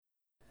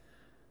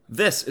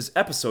This is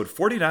episode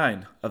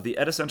 49 of the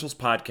Ed Essentials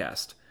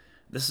podcast.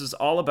 This is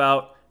all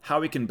about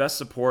how we can best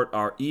support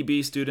our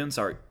EB students,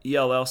 our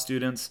ELL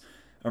students,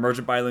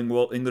 Emergent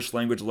Bilingual English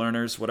language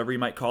learners, whatever you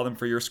might call them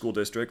for your school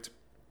district,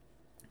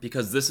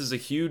 because this is a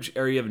huge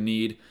area of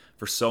need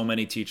for so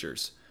many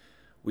teachers.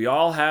 We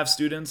all have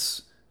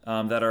students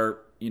that are,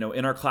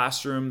 in our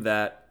classroom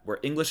where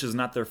English is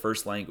not their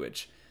first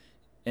language,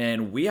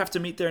 and we have to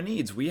meet their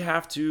needs. We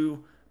have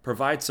to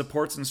provide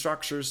supports and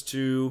structures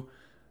to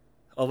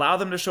allow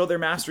them to show their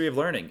mastery of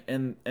learning.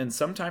 And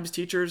sometimes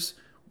teachers,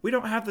 we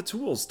don't have the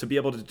tools to be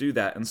able to do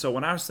that. And so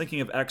when I was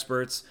thinking of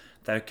experts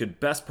that could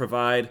best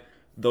provide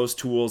those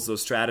tools,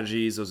 those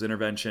strategies, those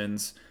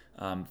interventions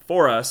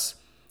for us,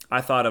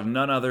 I thought of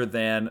none other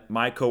than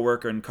my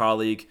coworker and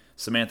colleague,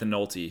 Samantha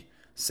Nolte.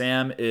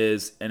 Sam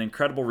is an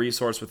incredible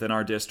resource within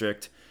our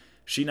district.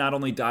 She not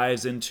only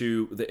dives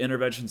into the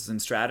interventions and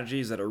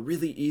strategies that are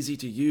really easy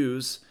to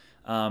use,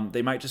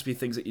 they might just be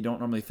things that you don't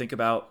normally think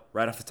about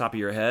right off the top of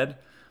your head,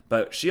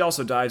 but she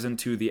also dives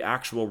into the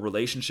actual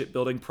relationship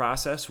building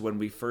process when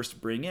we first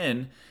bring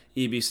in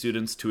EB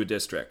students to a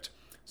district.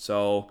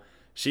 So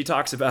she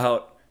talks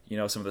about,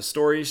 some of the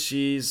stories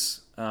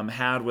she's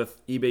had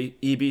with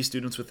EB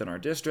students within our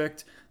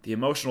district, the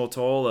emotional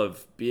toll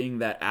of being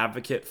that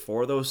advocate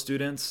for those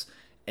students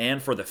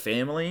and for the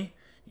family.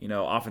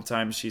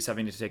 Oftentimes she's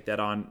having to take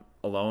that on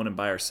alone and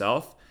by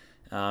herself.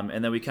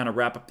 And then we kind of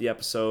wrap up the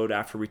episode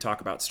after we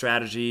talk about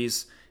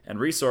strategies and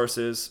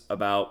resources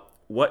about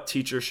what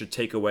teachers should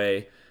take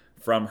away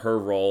from her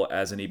role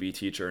as an EB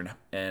teacher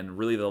and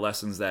really the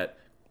lessons that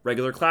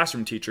regular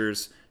classroom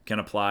teachers can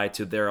apply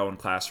to their own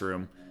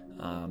classroom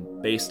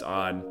based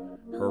on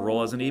her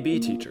role as an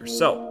EB teacher.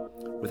 So,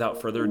 without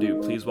further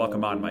ado, please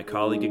welcome on my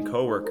colleague and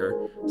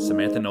coworker,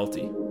 Samantha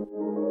Nolte.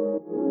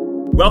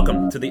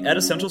 Welcome to the Ed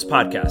Essentials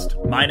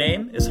podcast. My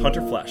name is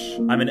Hunter Flesh.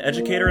 I'm an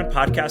educator and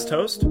podcast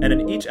host, and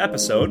in each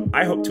episode,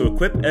 I hope to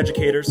equip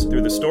educators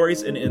through the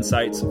stories and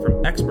insights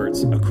from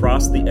experts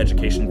across the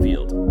education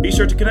field. Be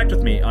sure to connect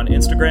with me on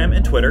Instagram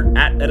and Twitter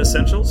 @Ed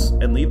Essentials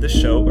and leave this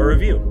show a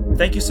review.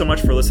 Thank you so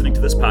much for listening to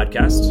this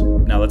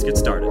podcast. Now let's get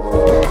started.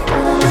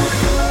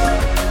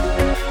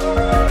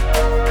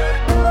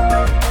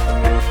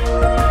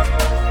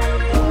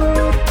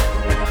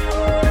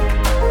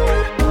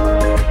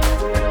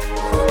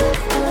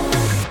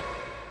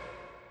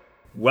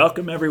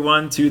 Welcome,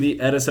 everyone, to the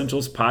Ed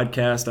Essentials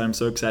podcast. I'm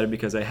so excited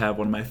because I have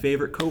one of my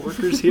favorite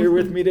coworkers here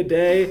with me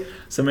today,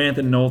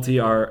 Samantha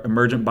Nolte, our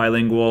Emergent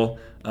Bilingual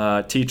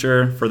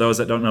teacher. For those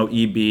that don't know,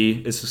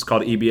 EB, it's just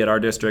called EB at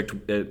our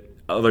district. At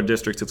other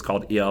districts, it's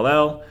called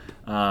ELL,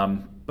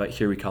 but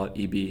here we call it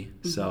EB.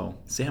 So,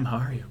 Sam, how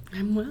are you?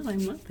 I'm well,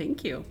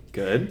 thank you.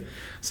 Good.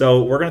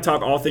 So we're going to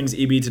talk all things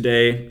EB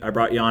today. I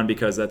brought you on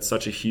because that's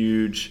such a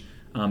huge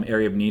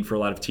area of need for a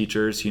lot of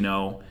teachers.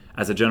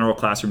 As a general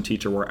classroom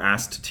teacher, we're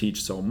asked to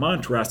teach so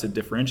much. We're asked to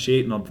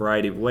differentiate in a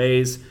variety of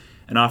ways.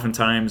 And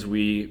oftentimes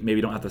we maybe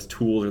don't have the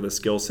tools or the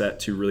skill set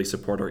to really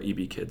support our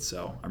EB kids.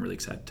 So I'm really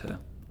excited to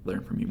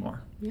learn from you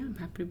more. Yeah, I'm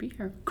happy to be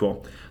here.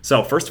 Cool.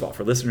 So first of all,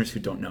 for listeners who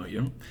don't know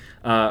you,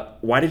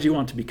 why did you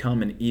want to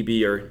become an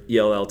EB or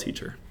ELL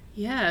teacher?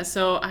 Yeah,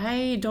 so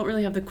I don't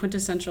really have the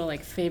quintessential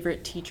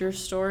favorite teacher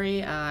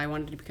story. I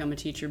wanted to become a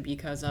teacher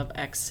because of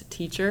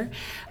ex-teacher.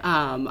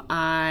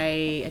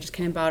 I just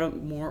came about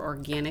it more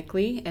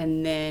organically,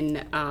 and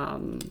then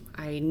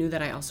I knew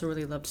that I also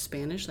really loved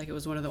Spanish. It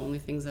was one of the only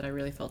things that I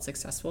really felt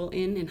successful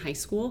in high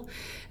school.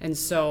 And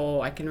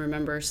so I can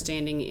remember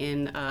standing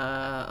in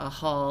a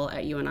hall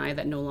at UNI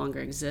that no longer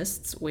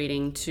exists,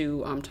 waiting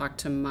to talk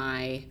to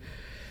my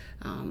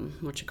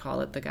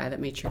the guy that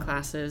makes your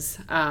classes,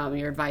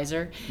 your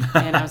advisor.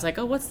 And I was like,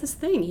 oh, what's this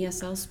thing?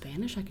 ESL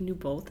Spanish? I can do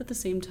both at the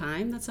same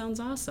time? That sounds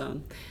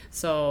awesome.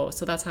 So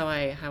that's how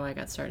I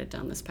got started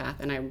down this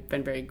path. And I've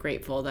been very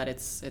grateful that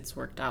it's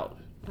worked out.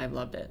 I've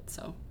loved it.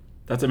 So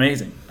that's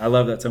amazing. I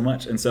love that so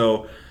much. And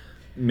so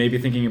maybe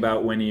thinking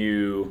about when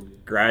you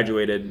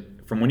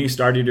graduated, from when you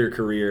started your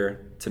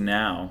career to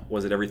now,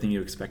 was it everything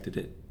you expected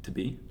it to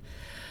be?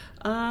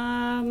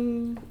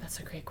 That's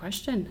a great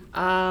question.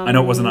 I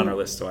know it wasn't on our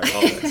list, so I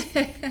apologize.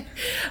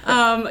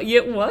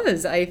 It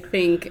was, I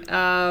think.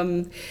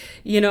 I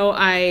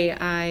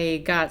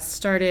got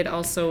started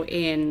also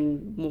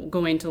in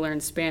going to learn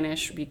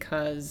Spanish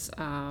because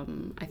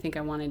I think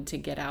I wanted to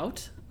get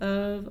out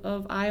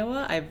of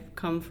Iowa. I've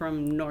come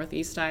from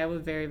Northeast Iowa,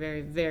 very, very,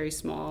 very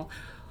small,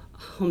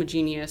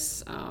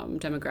 homogeneous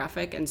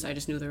demographic, and so I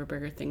just knew there were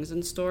bigger things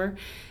in store,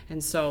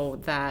 and so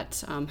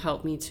that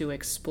helped me to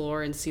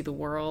explore and see the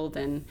world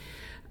and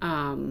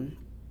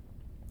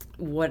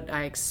what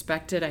I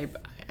expected.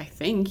 I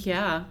think,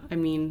 yeah. I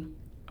mean,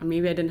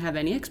 maybe I didn't have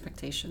any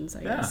expectations,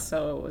 I guess.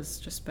 So it was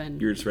just been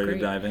You're just ready great.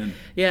 to dive in.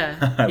 Yeah,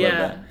 I love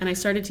that. And I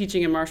started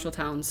teaching in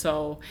Marshalltown,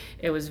 so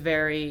it was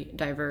very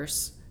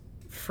diverse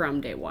from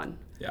day one.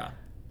 Yeah,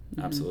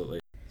 absolutely.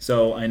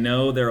 So I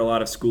know there are a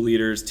lot of school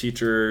leaders,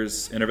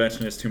 teachers,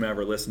 interventionists,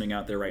 whomever listening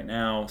out there right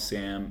now,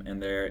 Sam,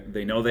 and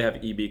they know they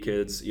have EB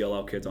kids,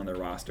 ELL kids on their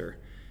roster.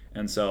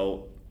 And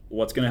so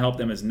what's going to help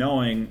them is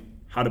knowing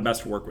how to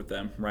best work with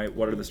them, right?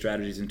 What are the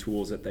strategies and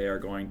tools that they are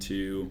going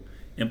to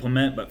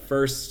implement? But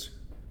first,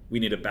 we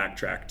need to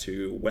backtrack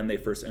to when they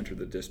first entered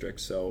the district.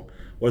 So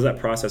what does that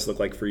process look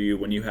like for you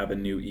when you have a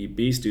new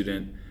EB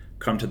student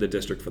come to the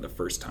district for the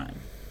first time?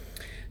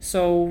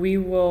 So we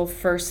will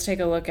first take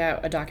a look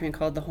at a document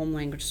called the Home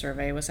Language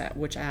Survey,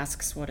 which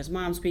asks, what does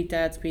mom speak,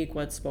 dad speak,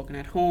 what's spoken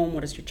at home,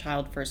 what does your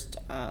child first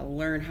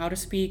learn how to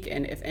speak,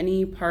 and if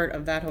any part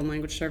of that Home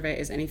Language Survey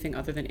is anything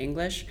other than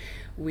English,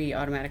 we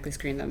automatically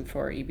screen them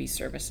for EB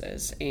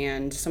services.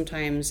 And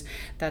sometimes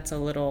that's a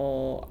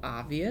little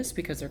obvious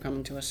because they're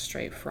coming to us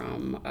straight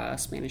from a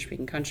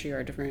Spanish-speaking country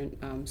or a different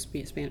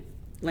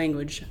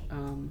language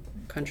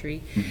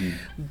country,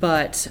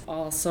 but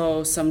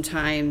also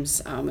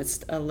sometimes it's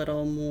a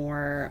little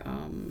more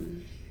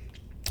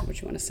what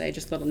you want to say,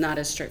 just a little not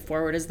as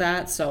straightforward as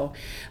that. So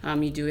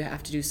you do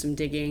have to do some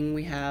digging.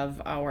 You have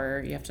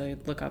to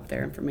look up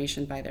their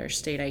information by their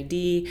state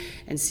ID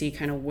and see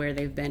kind of where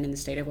they've been in the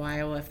state of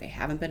Iowa. If they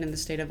haven't been in the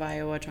state of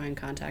Iowa, try and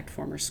contact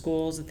former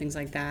schools and things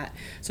like that.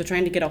 So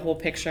trying to get a whole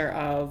picture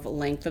of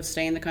length of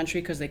stay in the country,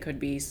 because they could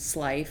be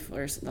SLIFE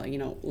or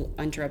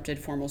interrupted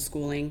formal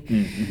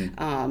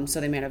schooling.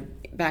 So they may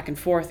have back and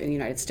forth in the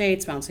United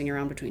States, bouncing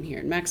around between here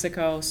and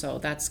Mexico. So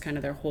that's kind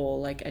of their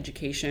whole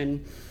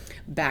education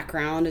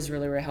background is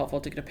really, really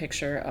helpful to get a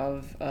picture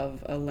of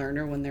a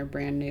learner when they're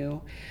brand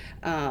new.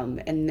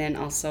 And then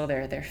also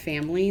their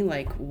family,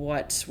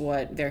 what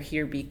they're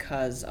here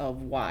because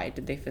of. Why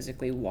did they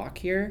physically walk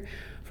here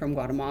from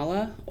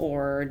Guatemala,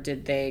 or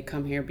did they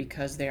come here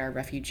because they are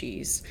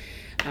refugees?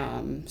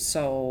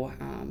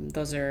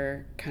 Those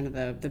are kind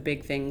of the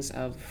big things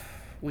of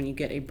when you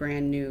get a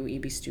brand new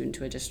EB student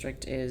to a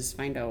district, is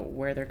find out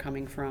where they're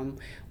coming from,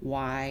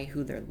 why,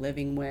 who they're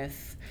living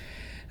with,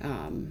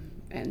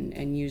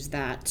 and use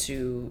that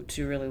to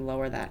really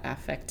lower that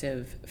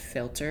affective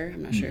filter.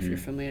 I'm not sure if you're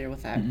familiar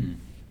with that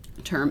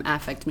term.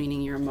 Affect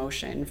meaning your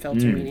emotion,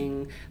 filter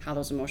meaning how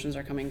those emotions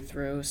are coming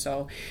through.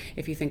 So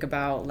if you think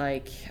about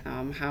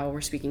how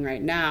we're speaking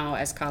right now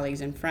as colleagues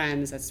and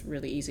friends, that's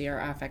really easy. Our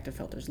affective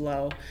filter's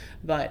low.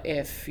 But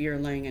if you're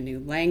learning a new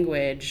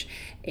language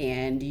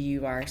and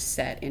you are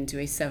set into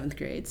a 7th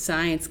grade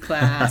science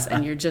class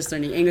and you're just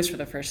learning English for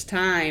the first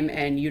time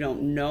and you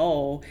don't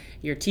know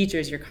your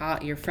teachers,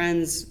 your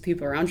friends,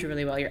 people around you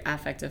really well, your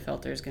affective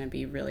filter is going to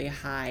be really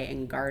high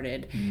and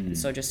guarded. And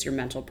so just your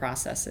mental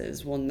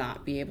processes will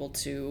not be able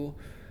to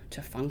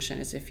function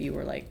as if you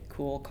were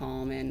cool,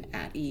 calm, and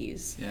at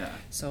ease.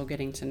 So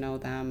getting to know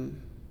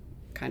them,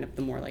 kind of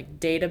the more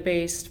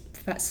data-based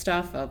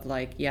stuff of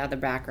the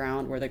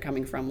background, where they're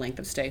coming from, length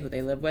of stay, who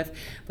they live with,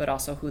 but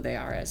also who they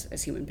are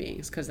as human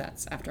beings, because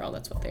that's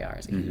what they are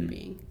as a human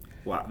being.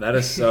 Wow, that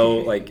is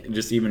so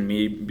just even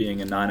me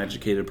being a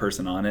non-educated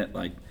person on it,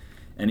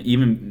 and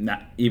even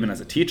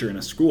as a teacher in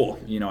a school,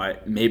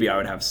 maybe I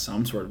would have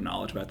some sort of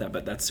knowledge about that,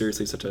 but that's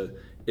seriously such a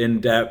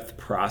in-depth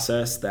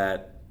process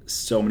that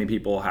so many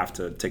people have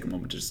to take a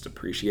moment to just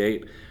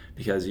appreciate,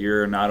 because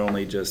you're not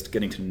only just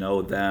getting to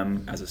know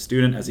them as a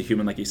student, as a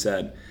human, like you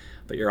said,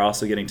 but you're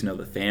also getting to know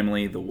the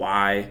family, the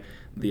why,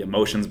 the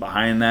emotions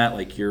behind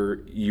that.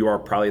 You are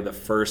probably the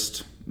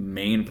first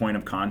main point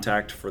of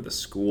contact for the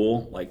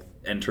school,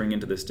 entering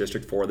into this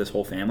district for this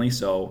whole family.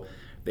 So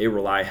they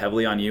rely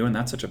heavily on you, and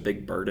that's such a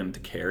big burden to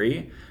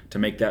carry, to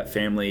make that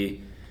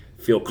family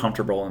feel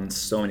comfortable in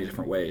so many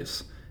different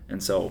ways.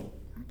 And so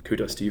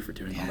kudos to you for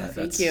doing all that.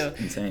 Thank you.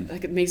 Insane.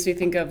 It makes me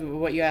think of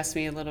what you asked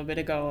me a little bit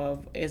ago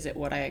of, is it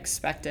what I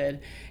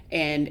expected?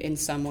 And in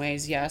some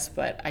ways, yes,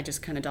 but I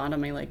just kind of dawned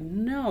on me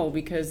no,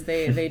 because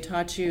they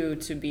taught you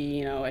to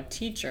be, a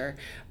teacher.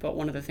 But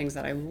one of the things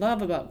that I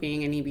love about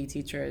being an EB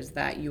teacher is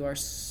that you are,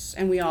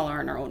 and we all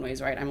are in our own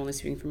ways, right? I'm only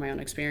speaking from my own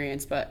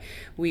experience, but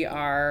we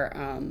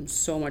are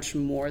so much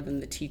more than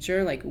the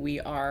teacher.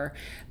 We are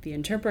the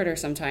interpreter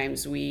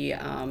sometimes. We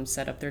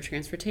set up their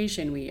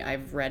transportation.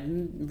 I've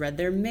read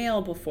their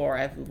mail before.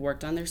 I've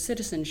worked on their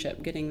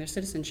citizenship, getting their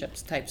citizenship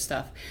type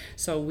stuff.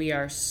 So we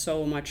wear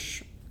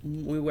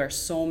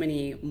so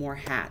many more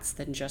hats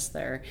than just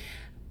their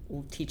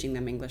teaching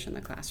them English in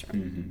the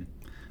classroom.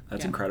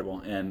 That's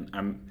incredible.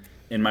 And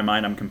in my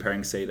mind, I'm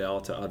comparing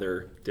Sadell to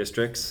other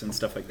districts and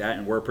stuff like that,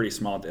 and we're a pretty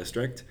small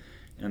district,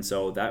 and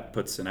so that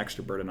puts an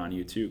extra burden on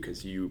you too,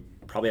 because you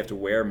probably have to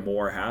wear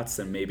more hats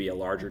than maybe a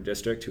larger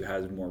district who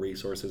has more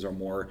resources or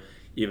more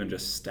even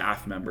just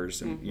staff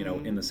members and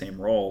in the same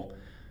role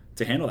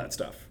to handle that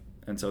stuff.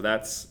 And so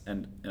that's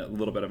a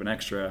little bit of an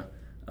extra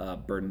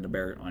burden to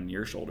bear on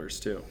your shoulders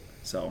too.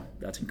 So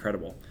that's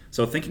incredible.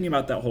 So thinking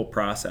about that whole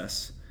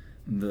process,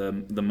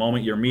 the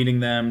moment you're meeting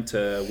them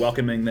to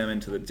welcoming them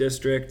into the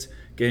district,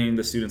 getting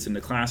the students into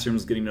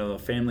classrooms, getting to know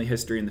the family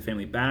history and the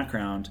family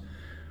background,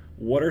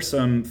 what are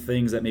some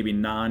things that maybe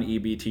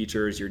non-EB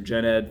teachers, your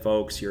gen ed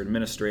folks, your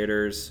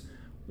administrators,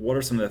 what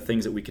are some of the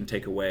things that we can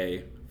take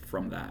away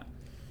from that?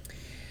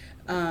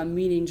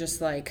 Meaning just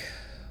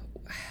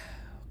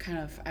kind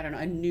of, I don't know,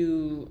 a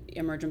new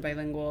emergent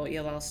bilingual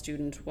ELL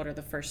student, what are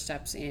the first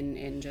steps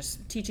in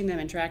just teaching them,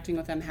 interacting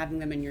with them, having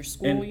them in your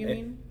school, you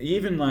mean?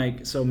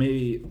 Even so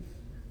maybe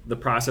the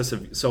process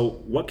of, so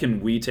what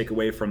can we take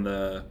away from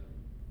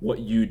what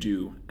you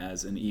do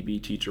as an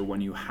EB teacher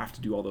when you have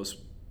to do all those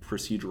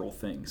procedural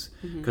things?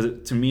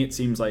 Because to me, it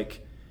seems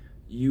like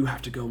you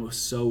have to go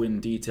so in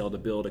detail to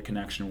build a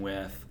connection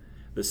with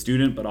the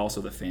student, but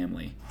also the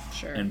family.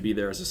 Sure. And be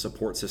there as a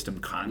support system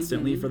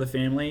constantly for the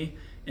family.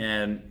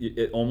 And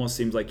it almost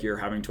seems like you're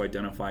having to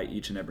identify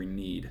each and every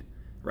need,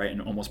 right?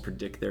 And almost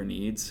predict their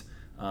needs.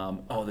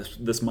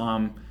 This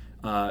mom,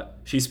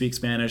 she speaks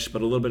Spanish,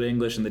 but a little bit of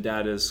English, and the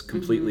dad is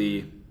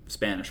completely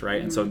Spanish,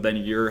 right? And so then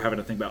you're having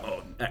to think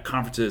about, at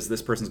conferences,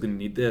 this person's going to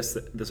need this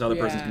other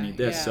person's going to need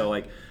this. Yeah. So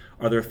like,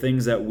 are there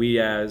things that we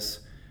as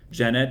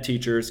gen ed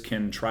teachers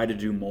can try to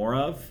do more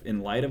of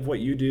in light of what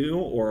you do,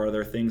 or are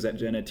there things that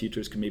gen ed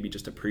teachers can maybe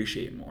just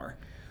appreciate more,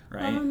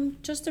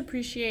 right? Just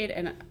appreciate,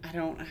 and I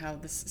don't know how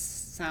this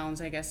sounds,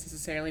 I guess,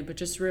 necessarily, but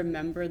just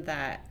remember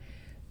that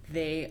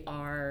they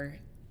are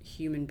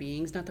human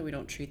beings. Not that we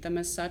don't treat them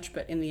as such,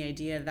 but in the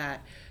idea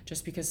that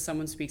just because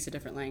someone speaks a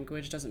different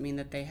language doesn't mean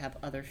that they have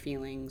other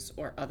feelings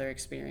or other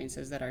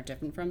experiences that are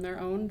different from their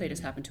own. They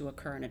just happen to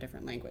occur in a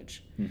different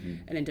language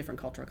and in different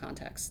cultural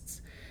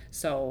contexts.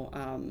 So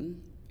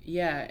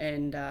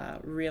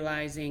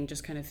realizing,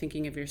 just kind of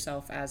thinking of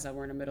yourself as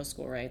we're in a middle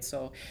school, right?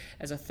 So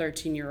as a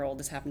 13-year-old,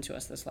 this happened to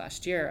us this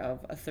last year,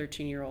 of a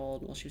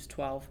 13-year-old, well, she was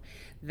 12,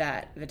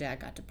 that the dad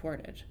got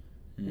deported.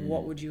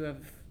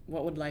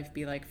 What would life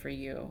be like for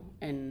you?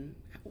 And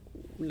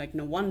like,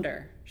 no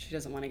wonder she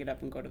doesn't want to get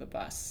up and go to the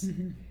bus.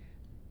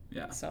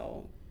 Yeah.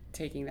 So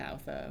taking that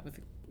with a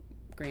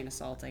grain of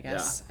salt, I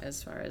guess,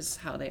 as far as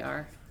how they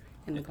are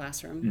in the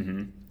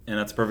classroom. And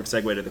that's a perfect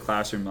segue to the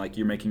classroom. Like,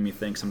 you're making me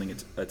think something,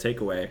 a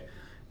takeaway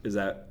is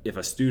that if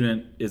a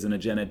student is in a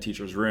gen ed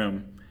teacher's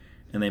room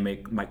and they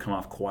might come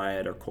off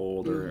quiet or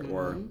cold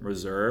or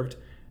reserved,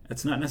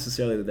 it's not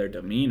necessarily their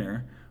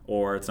demeanor,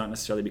 or it's not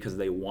necessarily because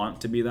they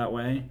want to be that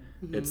way.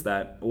 It's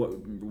that,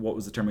 what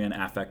was the term again?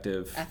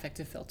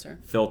 Affective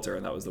filter.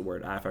 That was the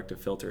word, affective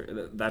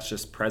filter. That's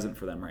just present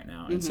for them right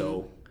now. And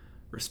so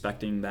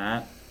respecting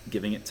that,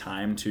 giving it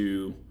time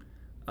to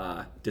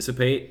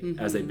dissipate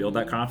as they build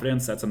that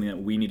confidence, that's something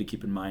that we need to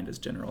keep in mind as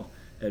general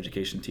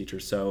education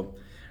teachers. So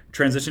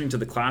transitioning to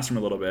the classroom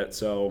a little bit.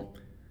 So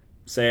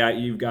say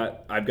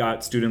I've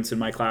got students in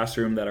my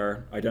classroom that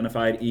are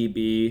identified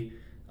EB.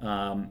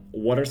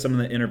 What are some of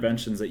the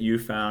interventions that you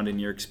found in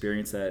your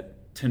experience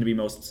that tend to be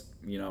most,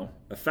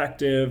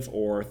 effective,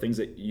 or things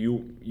that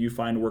you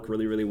find work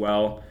really, really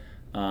well,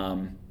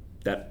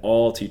 that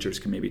all teachers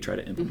can maybe try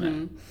to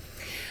implement?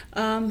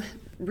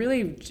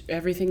 Really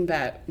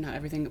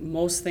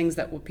most things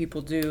that what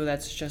people do,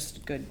 that's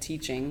just good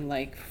teaching.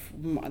 Like,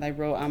 I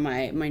wrote on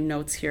my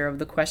notes here of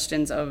the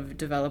questions of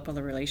develop a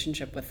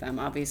relationship with them.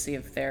 Obviously,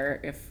 if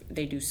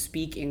they do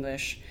speak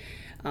English,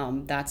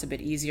 that's a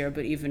bit easier,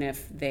 but even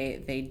if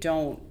they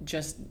don't,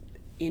 just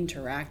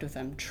interact with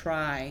them.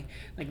 Try,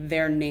 like,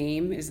 their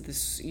name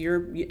is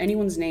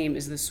anyone's name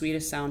is the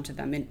sweetest sound to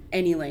them in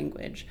any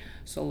language.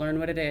 So learn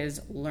what it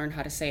is, learn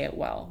how to say it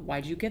well.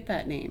 Why'd you get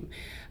that name?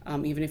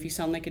 Even if you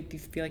feel like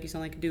you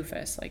sound like a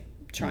doofus, like,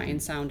 try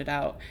and sound it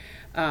out.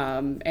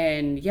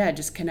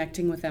 Just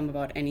connecting with them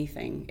about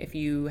anything. If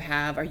you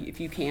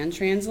can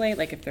translate,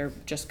 like if they're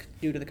just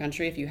new to the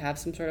country, if you have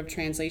some sort of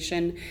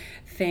translation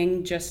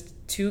thing, just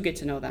to get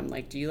to know them.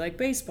 Like, do you like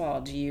baseball?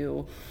 Do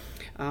you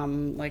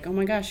like, oh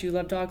my gosh, you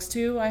love dogs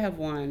too? I have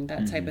one,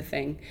 that type of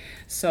thing.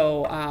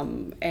 So,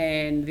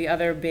 and the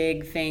other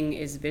big thing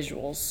is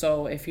visuals.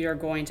 So if you're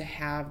going to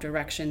have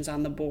directions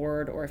on the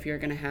board, or if you're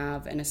going to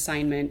have an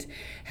assignment,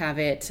 have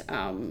it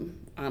on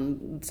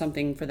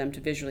something for them to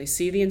visually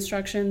see the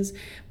instructions,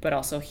 but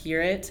also hear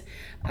it.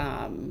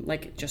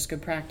 Like, just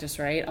good practice,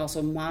 right?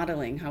 Also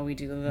modeling how we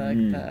do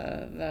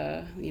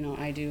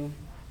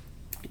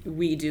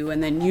we do,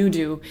 and then you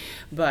do,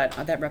 but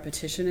that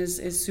repetition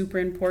is super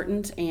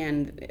important.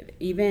 And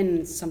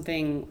even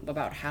something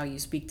about how you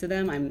speak to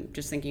them. I'm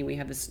just thinking, we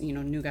have this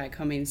new guy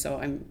coming, so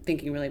I'm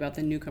thinking really about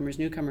the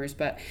newcomers,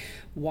 but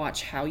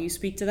watch how you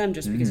speak to them.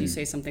 Just because you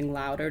say something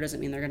louder doesn't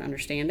mean they're going to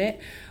understand it.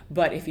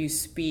 But if you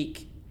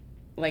speak,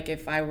 like,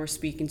 if I were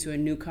speaking to a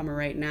newcomer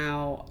right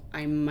now,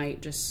 I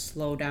might just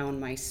slow down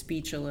my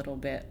speech a little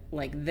bit,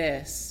 like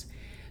this.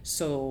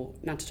 So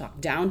not to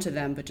talk down to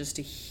them, but just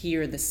to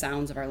hear the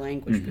sounds of our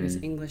language, because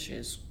English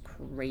is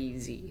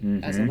crazy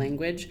as a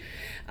language.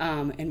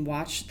 And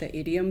watch the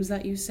idioms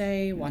that you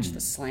say, watch the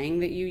slang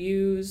that you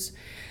use.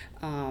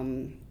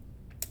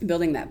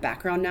 Building that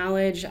background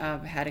knowledge.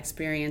 I've had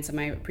experience in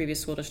my previous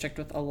school district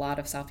with a lot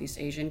of Southeast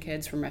Asian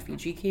kids from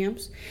refugee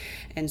camps.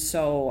 And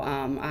so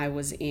I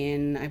was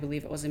in, I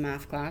believe it was a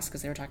math class,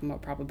 because they were talking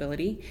about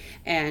probability,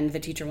 and the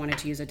teacher wanted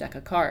to use a deck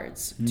of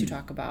cards to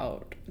talk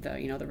about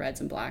the reds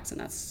and blacks, and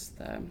that's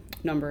the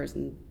numbers,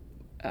 and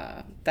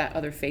that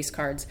other face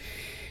cards.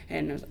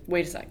 And I was like,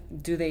 wait a sec,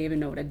 do they even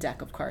know what a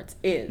deck of cards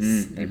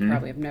is? They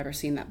probably have never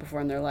seen that before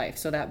in their life.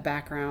 So that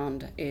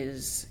background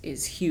is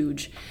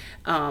huge.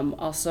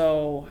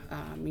 Also,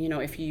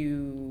 if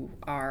you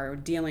are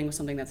dealing with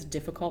something that's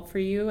difficult for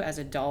you as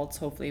adults,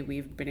 hopefully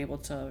we've been able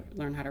to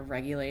learn how to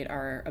regulate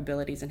our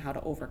abilities and how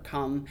to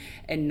overcome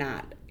and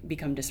not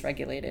become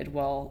dysregulated.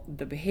 Well,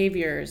 the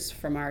behaviors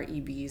from our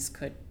EBs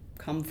could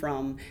come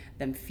from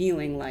them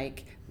feeling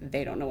like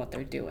they don't know what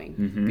they're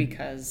doing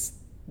because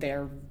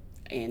they're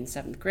in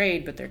 7th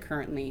grade, but they're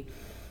currently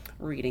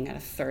reading at a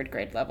 3rd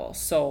grade level.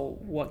 So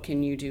what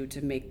can you do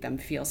to make them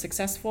feel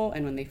successful?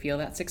 And when they feel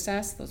that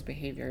success, those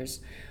behaviors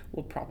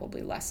will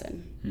probably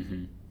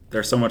lessen.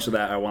 There's so much of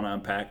that I want to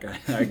unpack.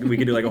 We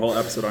could do like a whole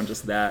episode on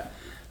just that.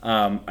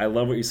 I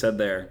love what you said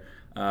there,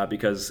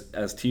 because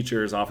as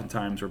teachers,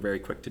 oftentimes we're very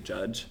quick to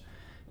judge.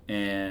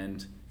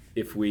 And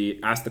if we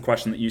ask the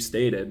question that you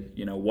stated,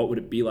 what would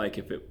it be like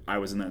if I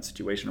was in that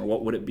situation, or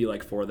what would it be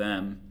like for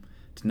them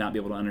to not be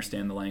able to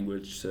understand the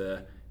language,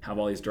 to have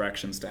all these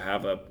directions, to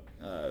have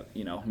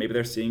maybe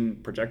they're seeing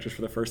projectors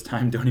for the first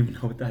time, don't even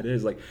know what that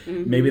is. Like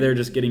maybe they're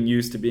just getting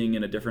used to being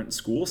in a different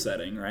school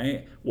setting,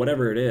 right?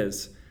 Whatever it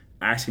is,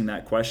 asking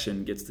that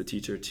question gets the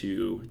teacher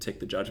to take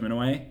the judgment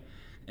away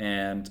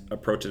and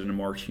approach it in a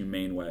more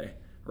humane way,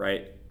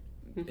 right?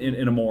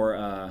 In a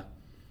more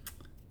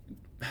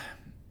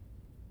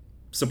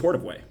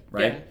supportive way,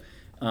 right?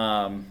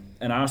 Yeah.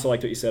 And I also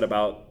liked what you said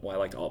about, I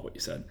liked all of what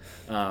you said,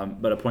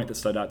 but a point that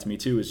stood out to me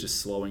too is just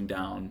slowing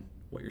down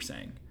what you're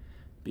saying,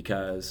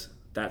 because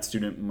that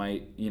student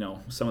might,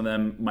 some of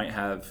them might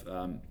have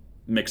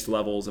mixed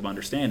levels of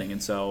understanding,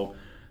 and so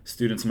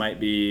students might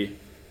be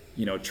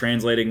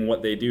translating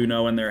what they do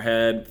know in their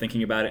head,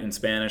 thinking about it in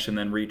Spanish, and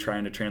then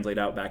trying to translate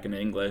out back into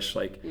English.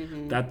 Like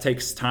that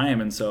takes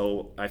time. And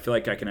so I feel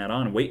like I can add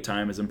on wait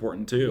time is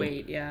important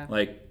too. Yeah.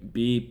 Like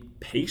be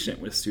patient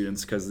with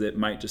students, because it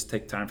might just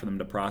take time for them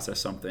to process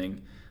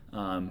something.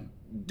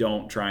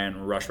 Don't try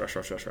and rush.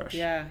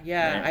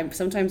 Yeah. Right?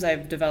 Sometimes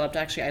I've developed,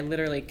 actually, I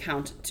literally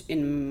count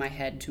in my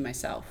head to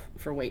myself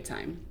for wait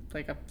time.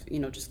 Like,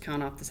 just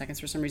count off the seconds.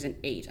 For some reason,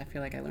 8. I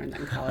feel like I learned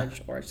that in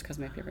college, or it's because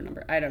my favorite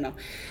number. I don't know.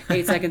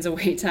 8 seconds of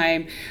wait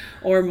time,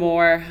 or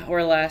more,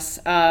 or less.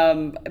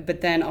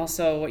 But then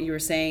also what you were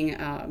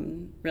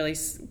saying really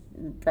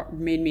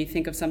made me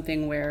think of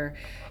something where,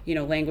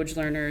 language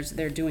learners,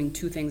 they're doing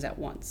 2 things at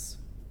once,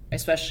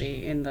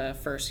 especially in the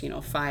first,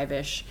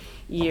 5-ish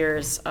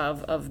years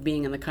of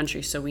being in the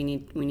country. So we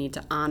need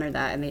to honor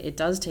that, and it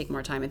does take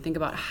more time. And think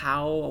about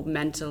how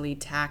mentally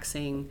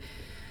taxing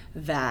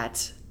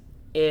that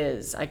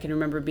is. I can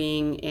remember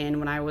being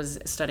when I was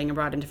studying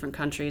abroad in different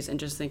countries, and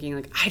just thinking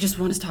like, I just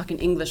want to talk in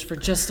English for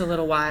just a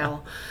little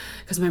while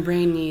because my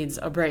brain needs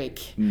a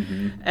break.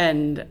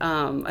 And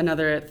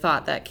another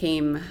thought that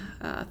came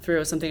through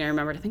was something I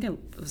remembered. I think it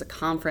was a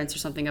conference or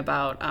something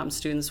about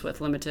students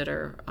with limited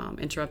or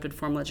interrupted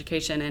formal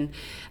education,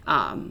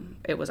 and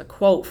it was a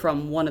quote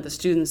from one of the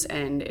students,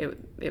 and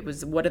it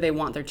was, what do they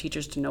want their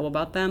teachers to know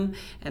about them?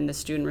 And the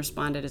student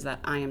responded is that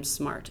I am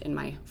smart in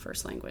my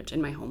first language,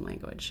 in my home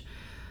language.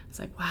 It's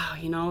like,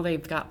 wow,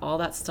 they've got all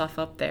that stuff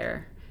up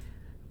there.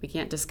 We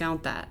can't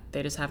discount that.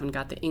 They just haven't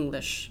got the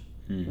English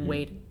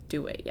way to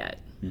do it yet.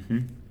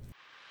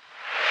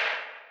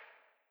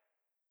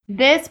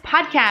 This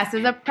podcast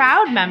is a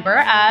proud member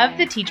of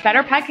the Teach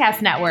Better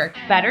Podcast Network.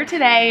 Better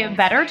today,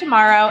 better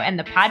tomorrow, and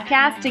the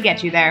podcast to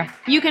get you there.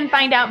 You can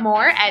find out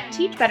more at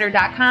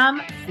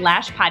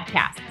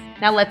teachbetter.com/podcasts.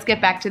 Now let's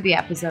get back to the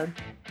episode.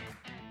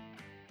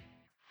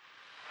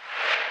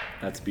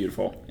 That's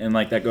beautiful. And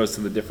like that goes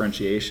to the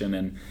differentiation.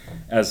 And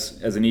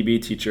as an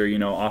EB teacher,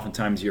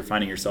 oftentimes you're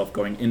finding yourself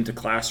going into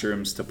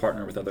classrooms to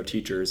partner with other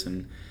teachers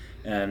and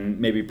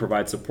maybe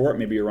provide support.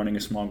 Maybe you're running a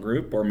small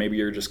group, or maybe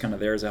you're just kind of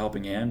there as a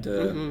helping hand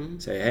to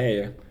say,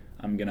 hey,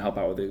 I'm going to help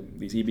out with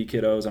these EB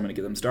kiddos. I'm going to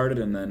get them started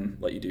and then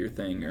let you do your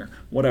thing, or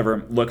whatever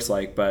it looks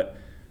like. But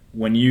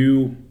when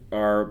you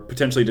are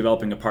potentially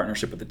developing a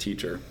partnership with a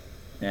teacher,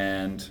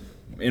 and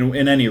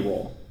in any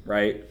role,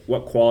 right?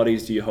 What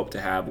qualities do you hope to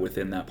have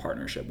within that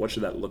partnership? What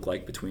should that look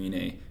like between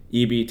a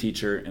EB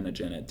teacher and a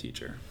gen ed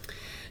teacher?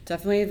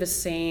 Definitely the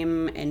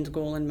same end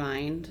goal in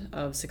mind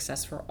of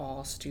success for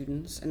all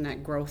students, and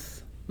that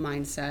growth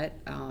mindset,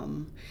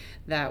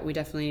 that we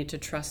definitely need to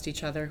trust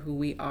each other, who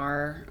we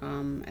are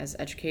as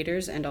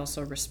educators, and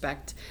also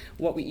respect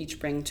what we each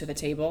bring to the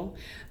table.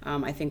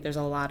 I think there's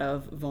a lot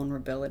of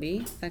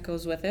vulnerability that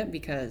goes with it,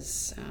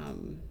 because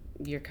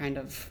you're kind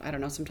of, I don't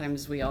know,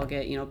 sometimes we all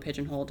get,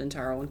 pigeonholed into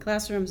our own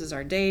classrooms as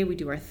our day, we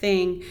do our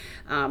thing.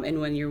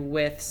 And when you're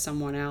with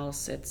someone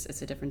else,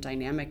 it's a different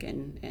dynamic,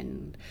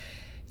 and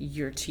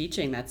you're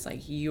teaching, that's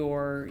like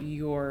your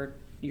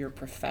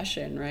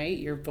profession, right?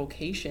 Your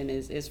vocation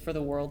is for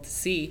the world to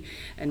see.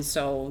 And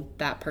so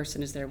that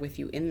person is there with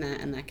you in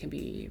that, and that can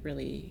be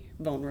really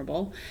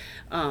vulnerable.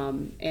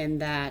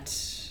 And that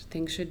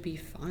things should be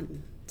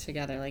fun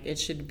together. Like it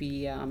should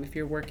be, if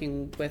you're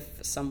working with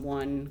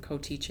someone,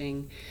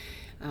 co-teaching,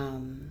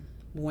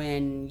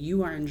 when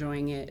you are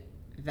enjoying it,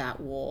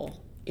 that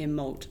will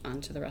emote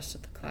onto the rest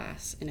of the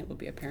class, and it will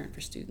be apparent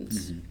for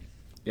students.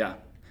 Yeah.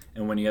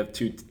 And when you have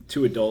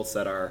two adults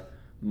that are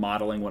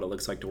modeling what it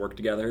looks like to work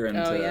together, and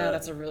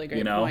that's a really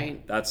great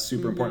point. That's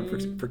super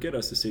important for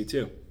kiddos to see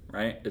too,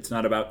 right? It's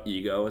not about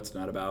ego. It's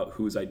not about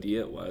whose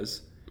idea it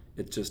was.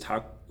 It's just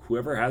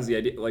whoever has the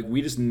idea, like,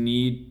 we just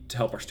need to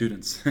help our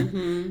students.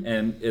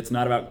 And it's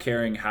not about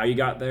caring how you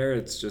got there.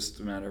 It's just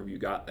a matter of you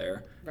got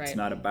there. Right. It's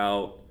not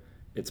about,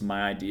 it's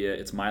my idea,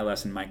 it's my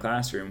lesson, my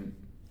classroom.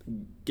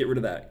 Get rid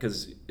of that,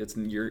 because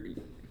your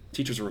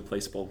teachers are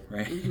replaceable,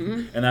 right?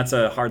 And that's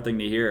a hard thing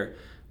to hear,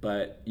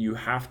 but you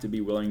have to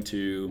be willing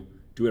to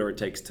do whatever it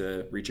takes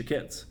to reach your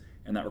kids,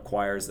 and that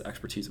requires the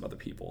expertise of other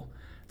people.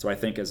 So I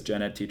think as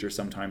gen ed teachers,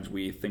 sometimes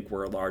we think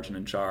we're large and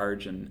in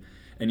charge, and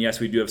yes,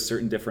 we do have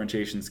certain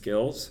differentiation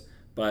skills,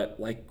 but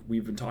like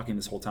we've been talking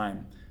this whole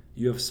time,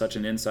 you have such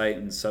an insight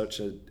and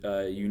such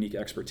a unique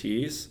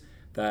expertise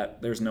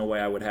that there's no way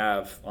I would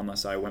have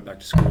unless I went back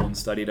to school and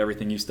studied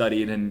everything you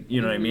studied, and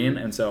you know what I mean?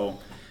 And so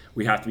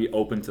we have to be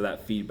open to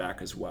that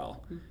feedback as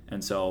well.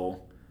 And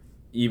so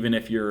even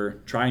if you're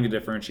trying to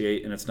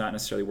differentiate and it's not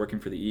necessarily working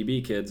for the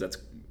EB kids,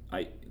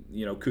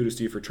 kudos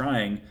to you for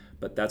trying,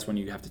 but that's when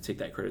you have to take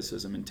that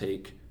criticism and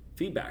take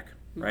feedback,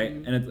 right?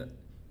 And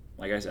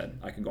like I said,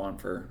 I can go on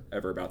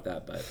forever about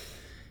that, but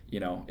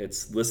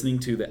it's listening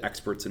to the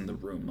experts in the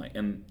room,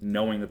 and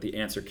knowing that the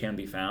answer can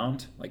be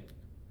found. Like,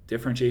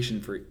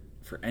 differentiation for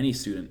any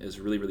student is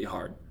really, really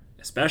hard,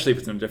 especially if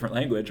it's in a different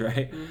language,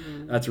 right?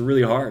 That's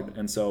really hard.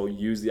 And so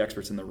use the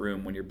experts in the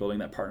room when you're building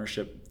that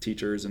partnership,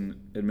 teachers and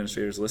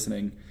administrators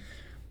listening,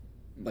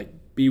 like,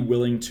 be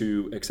willing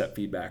to accept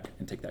feedback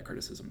and take that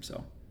criticism.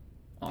 So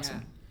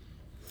awesome.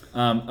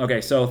 Yeah.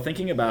 Okay. So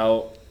thinking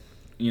about,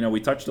 we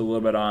touched a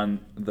little bit on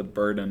the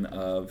burden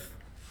of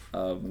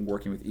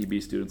working with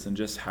EB students and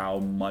just how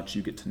much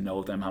you get to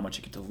know them, how much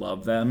you get to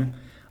love them.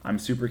 I'm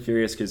super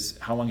curious, because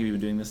how long have you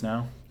been doing this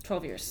now?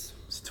 12 years.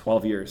 It's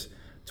 12 years.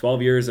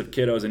 12 years of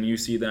kiddos, and you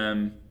see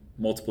them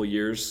multiple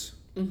years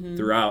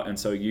throughout. And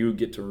so you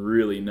get to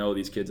really know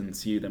these kids and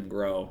see them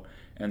grow.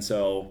 And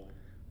so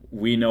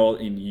we know,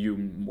 and you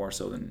more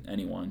so than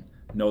anyone,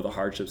 know the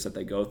hardships that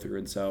they go through.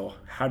 And so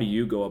how do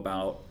you go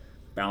about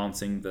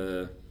balancing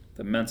the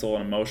mental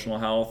and emotional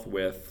health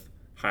with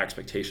high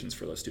expectations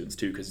for those students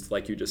too? Because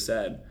like you just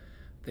said,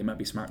 they might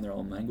be smart in their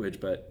own language,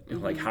 but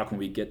like, how can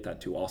we get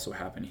that to also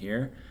happen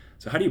here?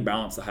 So how do you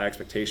balance the high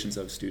expectations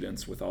of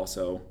students with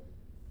also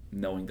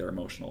knowing their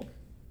emotional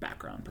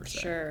background per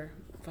se? Sure.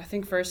 I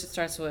think first it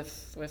starts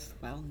with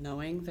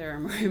knowing their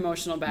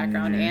emotional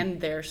background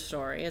and their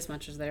story as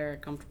much as they're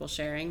comfortable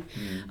sharing,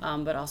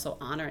 but also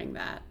honoring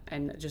that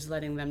and just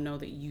letting them know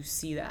that you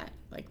see that.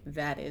 Like,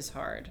 that is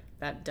hard.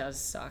 That does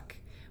suck.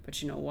 But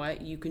you know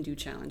what? You can do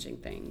challenging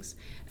things.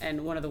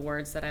 And one of the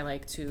words that I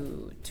like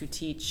to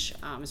teach,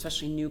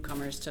 especially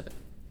newcomers to the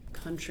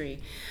country,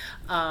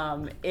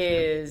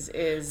 is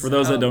for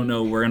those that don't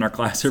know, we're in our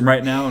classroom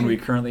right now, and we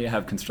currently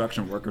have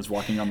construction workers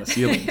walking on the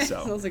ceiling.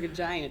 So sounds like a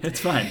giant. It's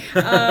fine.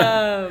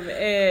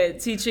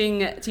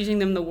 Teaching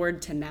them the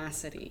word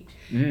tenacity,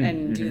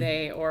 and do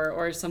they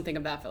or something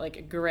of that,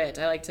 like grit.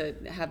 I like to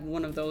have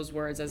one of those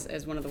words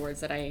as one of the words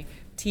that I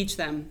teach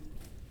them.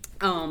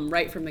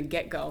 Right from the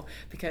get-go.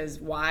 Because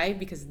why?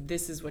 Because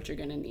this is what you're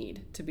going to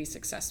need to be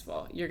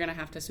successful. You're going to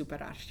have to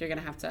superar. You're going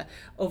to have to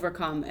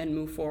overcome and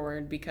move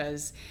forward,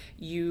 because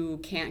you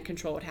can't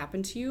control what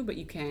happened to you, but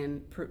you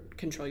can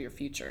control your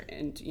future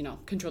and,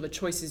 control the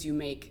choices you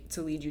make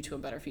to lead you to a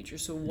better future.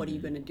 So what are you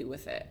going to do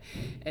with it?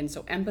 And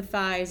so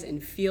empathize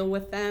and feel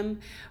with them,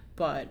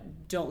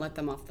 but don't let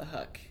them off the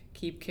hook.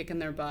 Keep kicking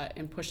their butt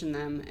and pushing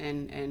them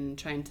and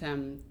trying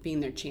to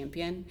being their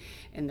champion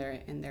and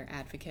their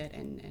advocate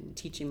and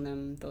teaching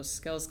them those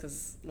skills,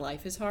 because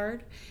life is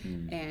hard.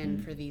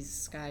 And for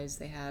these guys,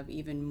 they have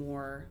even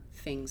more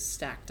things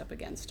stacked up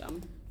against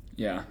them.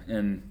 Yeah,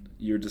 and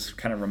you're just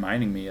kind of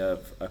reminding me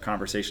of a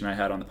conversation I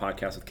had on the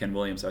podcast with Ken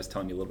Williams. I was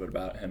telling you a little bit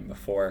about him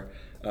before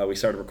we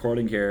started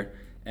recording here,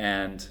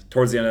 and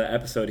towards the end of the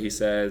episode, he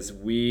says,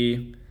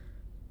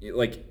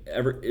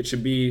 it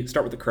should be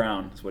start with the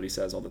crown, is what he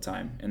says all the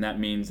time. And that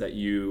means that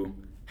you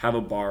have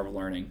a bar of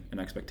learning and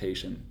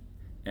expectation.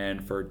 And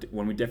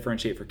when we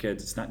differentiate for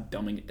kids, it's not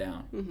dumbing it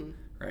down,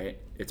 right?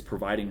 It's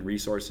providing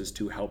resources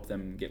to help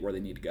them get where they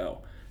need to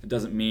go. It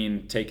doesn't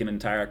mean take an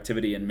entire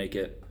activity and make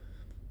it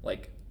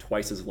like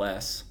twice as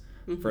less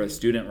for a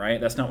student, right?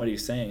 That's not what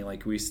he's saying.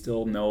 Like, we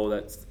still know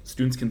that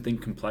students can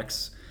think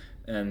complex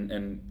and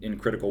in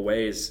critical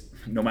ways,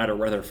 no matter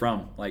where they're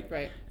from.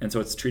 Right. And so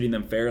it's treating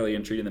them fairly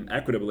and treating them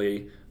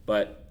equitably,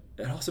 but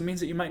it also means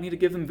that you might need to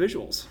give them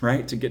visuals,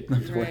 right, to get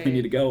them to where they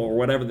need to go, or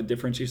whatever the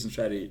differentiation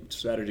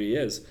strategy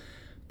is.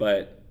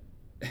 But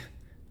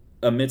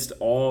amidst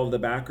all of the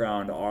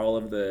background, all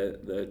of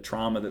the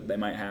trauma that they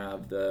might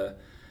have, the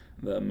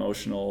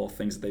emotional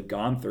things that they've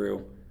gone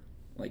through,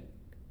 like,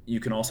 you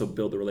can also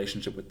build a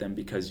relationship with them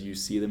because you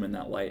see them in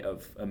that light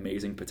of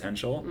amazing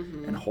potential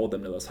and hold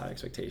them to those high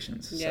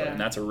expectations. Yeah. So, and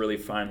that's a really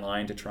fine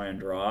line to try and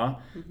draw.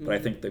 But I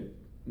think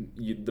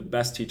the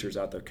best teachers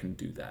out there can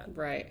do that.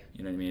 Right.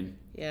 You know what I mean?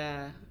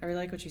 Yeah. I really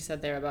like what you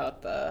said there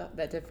about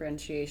that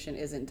differentiation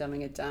isn't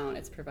dumbing it down.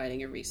 It's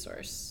providing a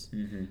resource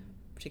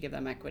to give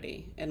them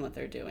equity in what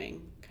they're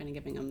doing. Kind of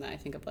giving them that. I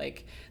think of,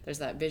 like, there's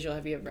that visual,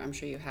 I'm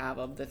sure you have,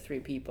 of the three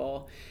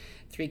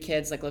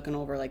kids like looking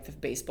over like the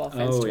baseball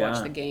fence to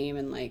watch the game,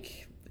 and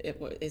like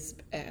is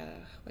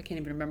I can't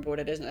even remember what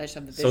it is. I just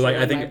have the So visual like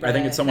I in think my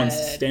it's someone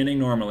head. standing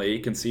normally,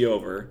 can see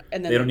over.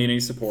 And then they don't need any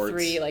supports.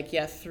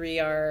 Three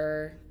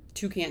are,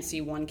 2 can't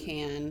see, 1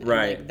 can. And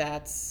Right. like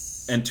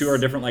that's And 2 are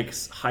different like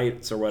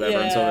heights or whatever,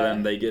 and so Yeah.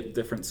 then they get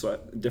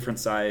different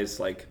size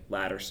like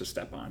ladders to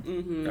step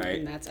on, right?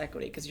 And that's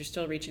equity, because you're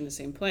still reaching the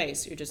same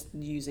place. You're just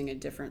using a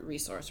different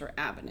resource or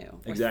avenue or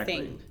Exactly.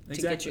 thing to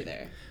Exactly. get you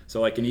there.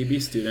 So like an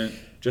EB student,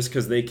 just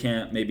because they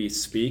can't maybe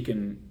speak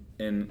and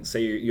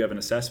say you have an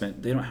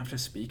assessment, they don't have to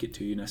speak it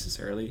to you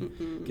necessarily.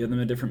 Give them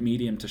a different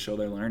medium to show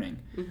their learning,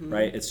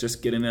 right? It's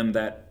just getting them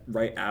that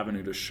right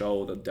avenue to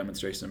show the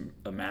demonstration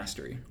of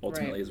mastery.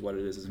 Ultimately, Right. is what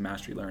it is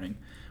mastery learning.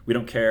 We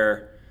don't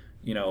care,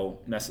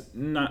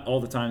 not all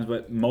the times,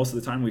 but most of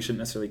the time we shouldn't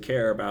necessarily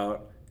care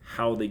about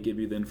how they give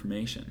you the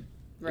information.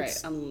 Right.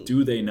 It's,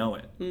 do they know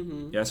it?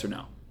 Yes or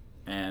no?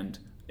 And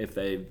if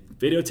they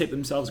videotape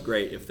themselves,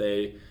 great. If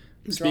they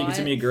speak it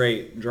to me,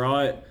 great.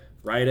 Draw it,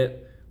 write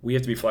it. We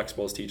have to be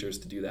flexible as teachers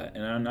to do that.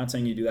 And I'm not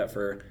saying you do that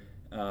for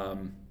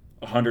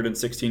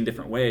 116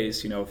 different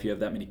ways, if you have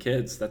that many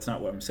kids. That's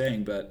not what I'm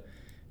saying. But,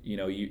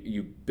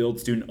 you build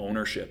student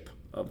ownership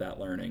of that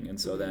learning. And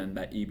so then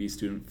that EB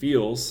student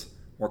feels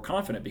more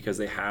confident because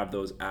they have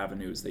those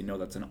avenues. They know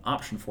that's an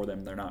option for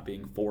them. They're not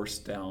being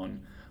forced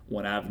down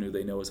one avenue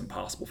they know is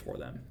impossible for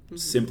them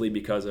simply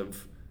because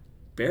of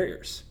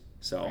barriers.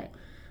 So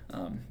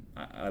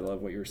I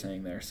love what you were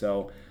saying there.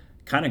 So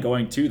kind of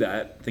going to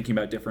that, thinking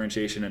about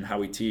differentiation and how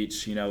we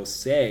teach,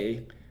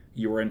 say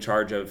you were in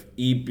charge of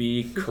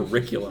EB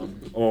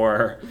curriculum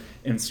or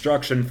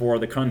instruction for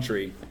the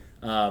country,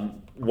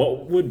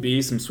 what would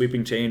be some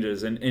sweeping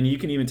changes? And you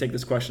can even take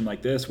this question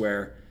like this,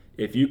 where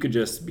if you could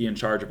just be in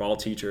charge of all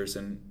teachers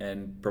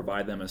and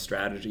provide them a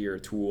strategy or a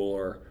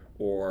tool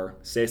or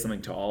say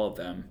something to all of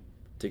them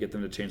to get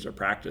them to change their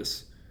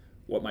practice,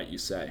 what might you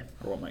say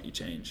or what might you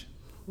change?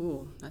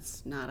 Ooh,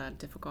 that's not a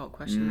difficult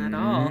question at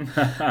all.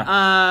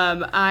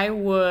 I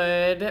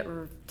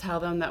would tell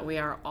them that we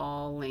are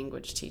all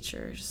language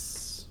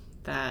teachers,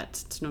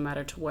 that no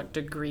matter to what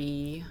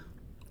degree,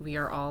 we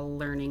are all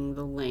learning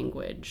the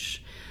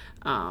language.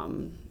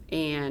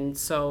 And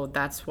so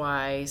that's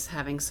why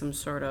having some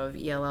sort of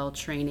ELL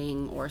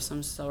training or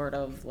some sort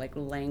of like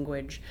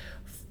language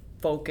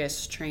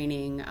focus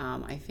training,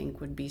 I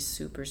think would be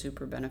super,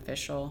 super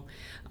beneficial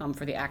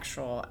for the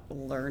actual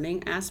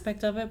learning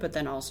aspect of it, but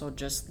then also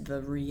just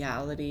the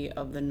reality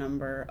of the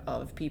number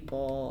of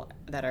people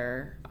that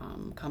are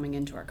coming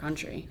into our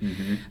country,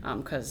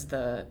 because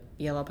the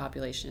ELL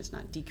population is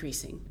not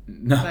decreasing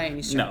by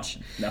any stretch.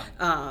 No.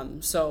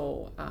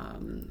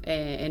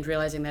 And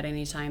realizing that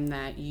anytime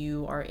that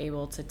you are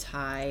able to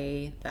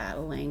tie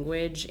that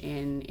language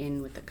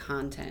in with the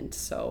content.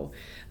 So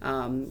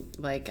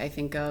like I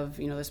think of,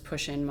 this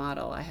push-in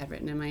model I had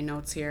written in my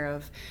notes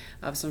here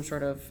of some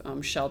sort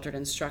of sheltered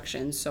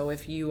instruction. So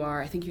if you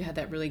are, I think you had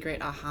that really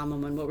great aha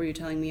moment. What were you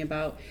telling me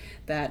about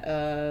that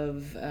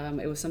of,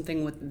 it was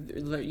something with,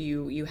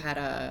 you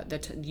had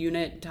the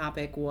unit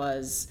topic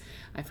was,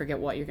 I forget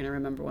what, you're going to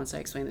remember once I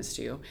explain this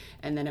to you.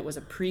 And then it was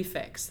a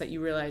prefix that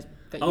you realized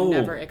that you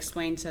never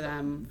explained to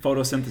them.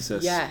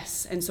 Photosynthesis.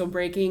 Yes. And so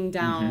breaking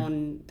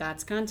down,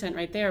 that's content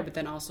right there, but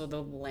then also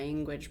the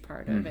language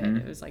part of it.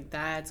 It was like,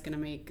 that's going to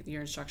make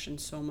your instruction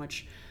so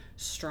much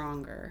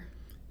stronger.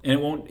 And it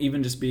won't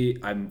even just be,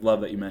 I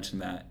love that you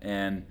mentioned that.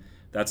 And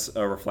that's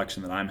a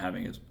reflection that I'm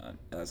having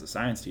as a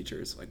science teacher.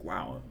 It's like,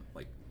 wow,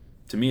 like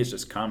to me, it's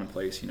just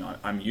commonplace.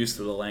 I'm used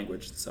to the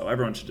language, so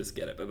everyone should just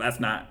get it. But that's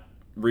not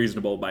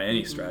reasonable by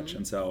any stretch.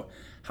 And so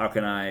how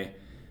can I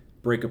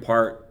break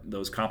apart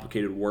those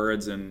complicated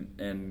words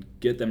and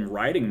get them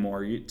writing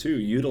more too,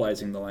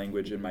 utilizing the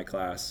language in my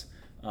class?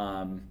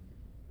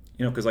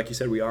 Because like you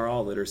said, we are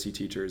all literacy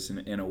teachers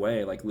in a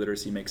way. Like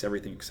literacy makes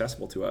everything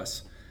accessible to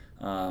us.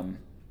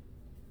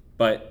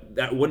 But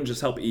that wouldn't just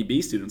help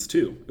EB students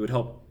too. It would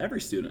help every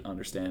student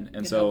understand.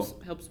 And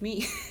helps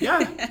me.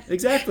 Yeah,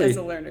 exactly. As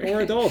a learner.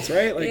 Or adults,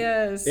 right? Like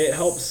yes. It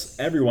helps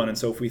everyone. And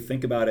so if we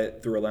think about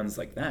it through a lens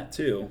like that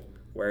too,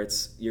 where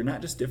you're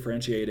not just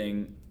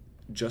differentiating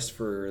just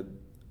for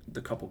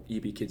the couple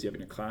EB kids you have in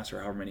your class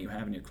or however many you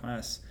have in your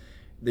class,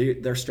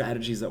 they're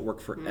strategies that work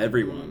for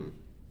everyone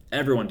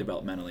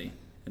developmentally.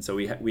 And so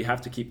we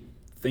have to keep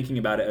thinking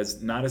about it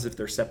as not as if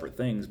they're separate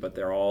things, but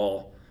they're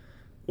all,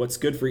 what's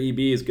good for EB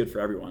is good for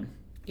everyone.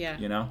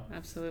 Yeah.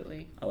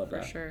 Absolutely. I love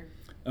that. For sure.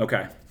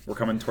 Okay. We're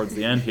coming towards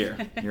the end here.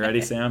 You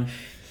ready, Sam?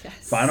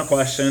 Yes. Final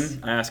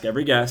question I ask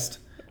every guest.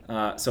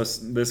 So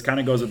this kind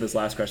of goes with this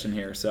last question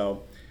here.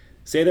 So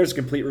say there's a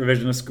complete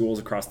revision of schools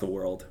across the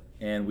world,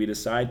 and we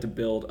decide to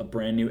build a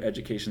brand new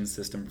education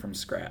system from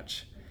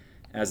scratch.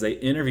 As they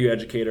interview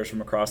educators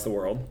from across the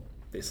world,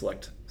 they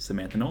select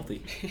Samantha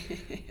Nolte.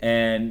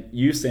 And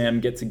you, Sam,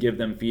 get to give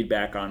them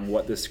feedback on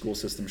what this school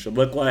system should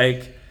look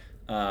like.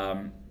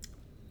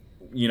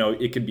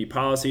 It can be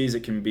policies,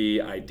 it can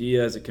be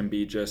ideas, it can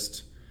be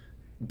just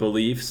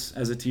beliefs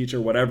as a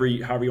teacher, however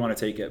you want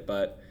to take it,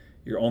 but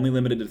you're only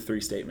limited to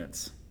 3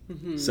 statements.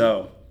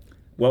 So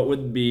what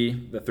would be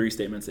the 3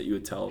 statements that you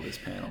would tell this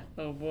panel?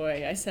 Oh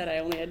boy, I said I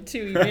only had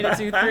 2. You made it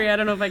to 3. I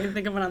don't know if I can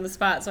think of one on the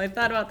spot. So I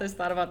thought about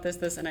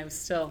this, and I was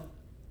still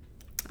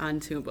on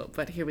 2,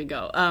 but here we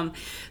go.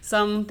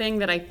 Something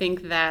that I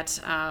think that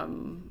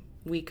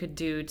we could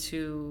do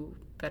to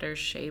better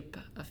shape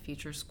a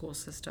future school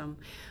system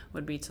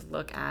would be to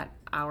look at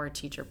our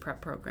teacher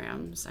prep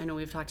programs. I know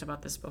we've talked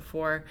about this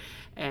before,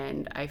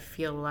 and I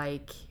feel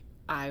like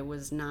I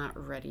was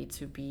not ready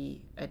to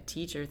be a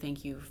teacher.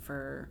 Thank you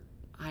for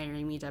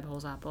hiring me, Deb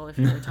Holzapfel. If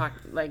you were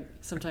talking, like,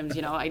 sometimes,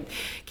 I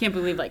can't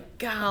believe,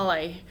 like,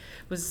 I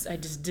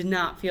just did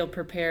not feel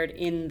prepared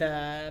in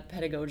the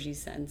pedagogy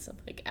sense of,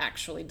 like,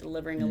 actually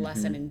delivering a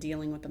lesson and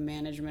dealing with the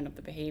management of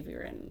the behavior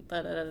and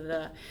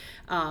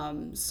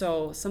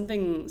so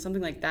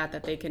something like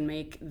that they can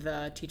make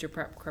the teacher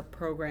prep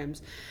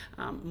programs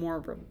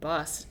more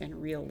robust in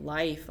real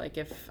life. Like,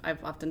 if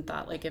I've often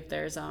thought, like, if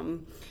there's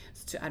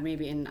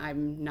maybe, and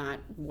I'm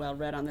not well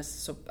read on this,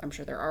 so I'm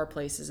sure there are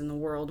places in the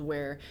world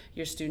where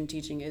your student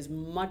teaching is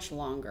much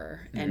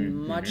longer and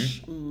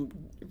much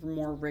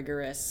more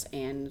rigorous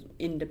and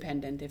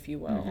independent, if you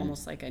will,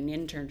 almost like an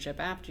internship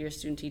after your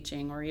student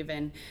teaching, or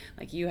even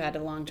like you had a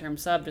long-term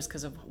sub just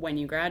because of when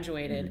you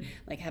graduated,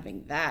 like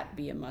having that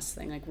be a must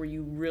thing, like where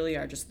you really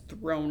are just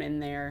thrown in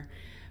there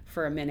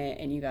for a minute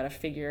and you got to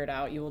figure it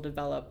out. You will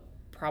develop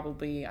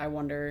probably, I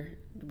wonder,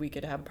 we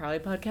could have probably a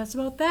podcast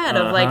about that,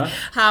 of like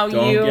how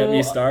Don't get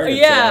me started,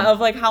 yeah, Sam.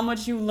 of like how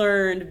much you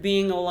learned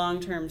being a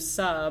long-term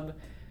sub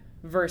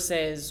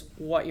versus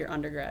what your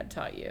undergrad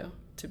taught you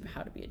to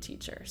how to be a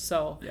teacher.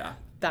 So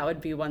that would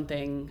be one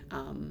thing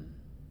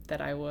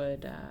that I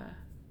would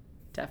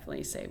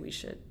definitely say we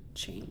should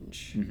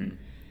change.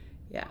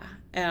 Yeah.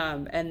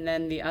 And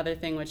then the other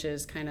thing, which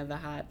is kind of the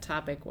hot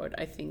topic, what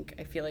I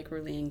feel like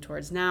we're leaning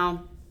towards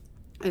now,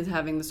 is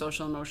having the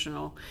social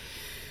emotional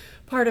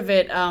part of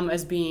it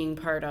as being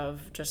part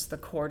of just the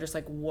core, just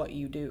like what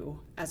you do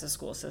as a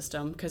school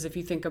system. Because if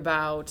you think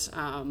about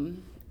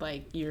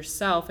like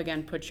yourself,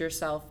 again, put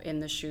yourself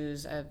in the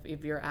shoes of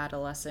your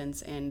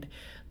adolescents, and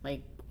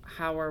like,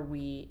 how are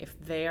we, if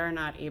they are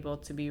not able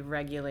to be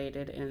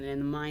regulated and in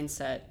the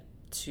mindset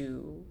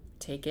to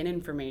take in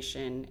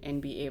information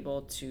and be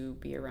able to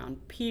be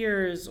around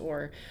peers,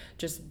 or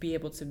just be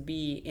able to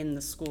be in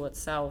the school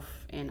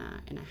itself in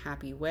a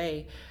happy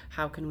way,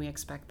 how can we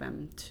expect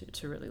them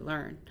to really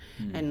learn?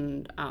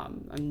 And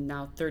I'm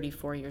now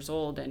 34 years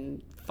old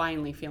and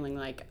finally feeling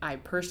like I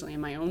personally, in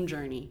my own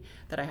journey,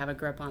 that I have a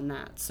grip on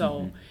that.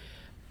 So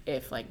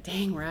if, like,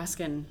 dang, we're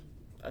asking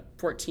a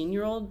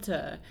 14-year-old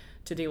to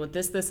deal with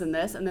this, and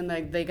this, and then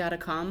they got to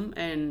come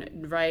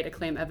and write,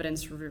 claim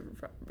evidence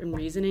and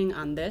reasoning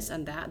on this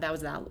and that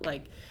was that,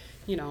 like,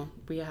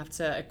 we have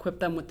to equip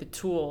them with the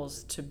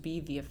tools to be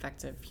the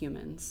effective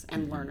humans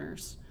and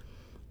learners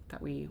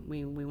that we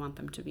want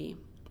them to be.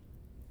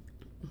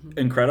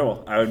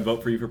 Incredible. I would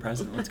vote for you for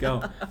president. Let's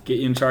go. Get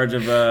you in charge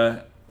of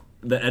the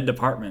ed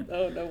department.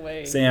 Oh, no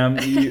way. Sam,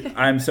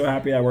 I'm so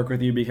happy I work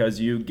with you because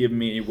you give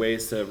me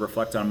ways to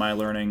reflect on my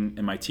learning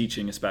and my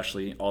teaching,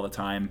 especially, all the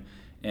time.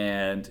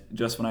 And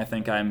just when I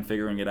think I'm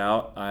figuring it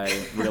out,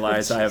 I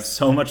realize I have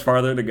so much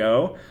farther to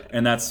go,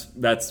 and that's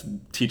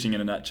teaching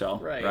in a nutshell,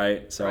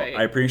 right? So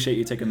I appreciate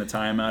you taking the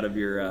time out of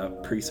your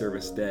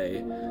pre-service day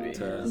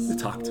to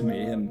talk to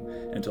me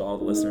and to all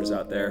the listeners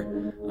out there.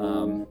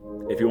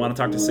 If you want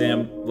to talk to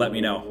Sam, let me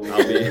know.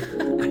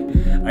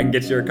 I can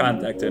get your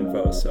contact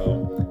info.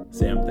 So,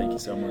 Sam, thank you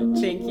so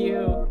much. Thank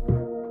you.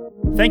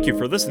 Thank you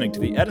for listening to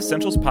the Ed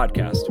Essentials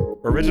podcast.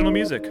 Original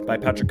music by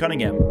Patrick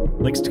Cunningham.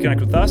 Links to connect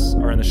with us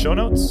are in the show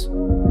notes.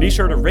 Be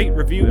sure to rate,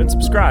 review, and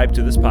subscribe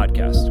to this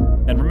podcast.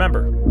 And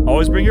remember,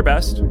 always bring your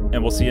best,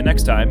 and we'll see you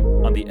next time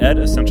on the Ed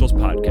Essentials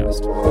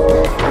podcast.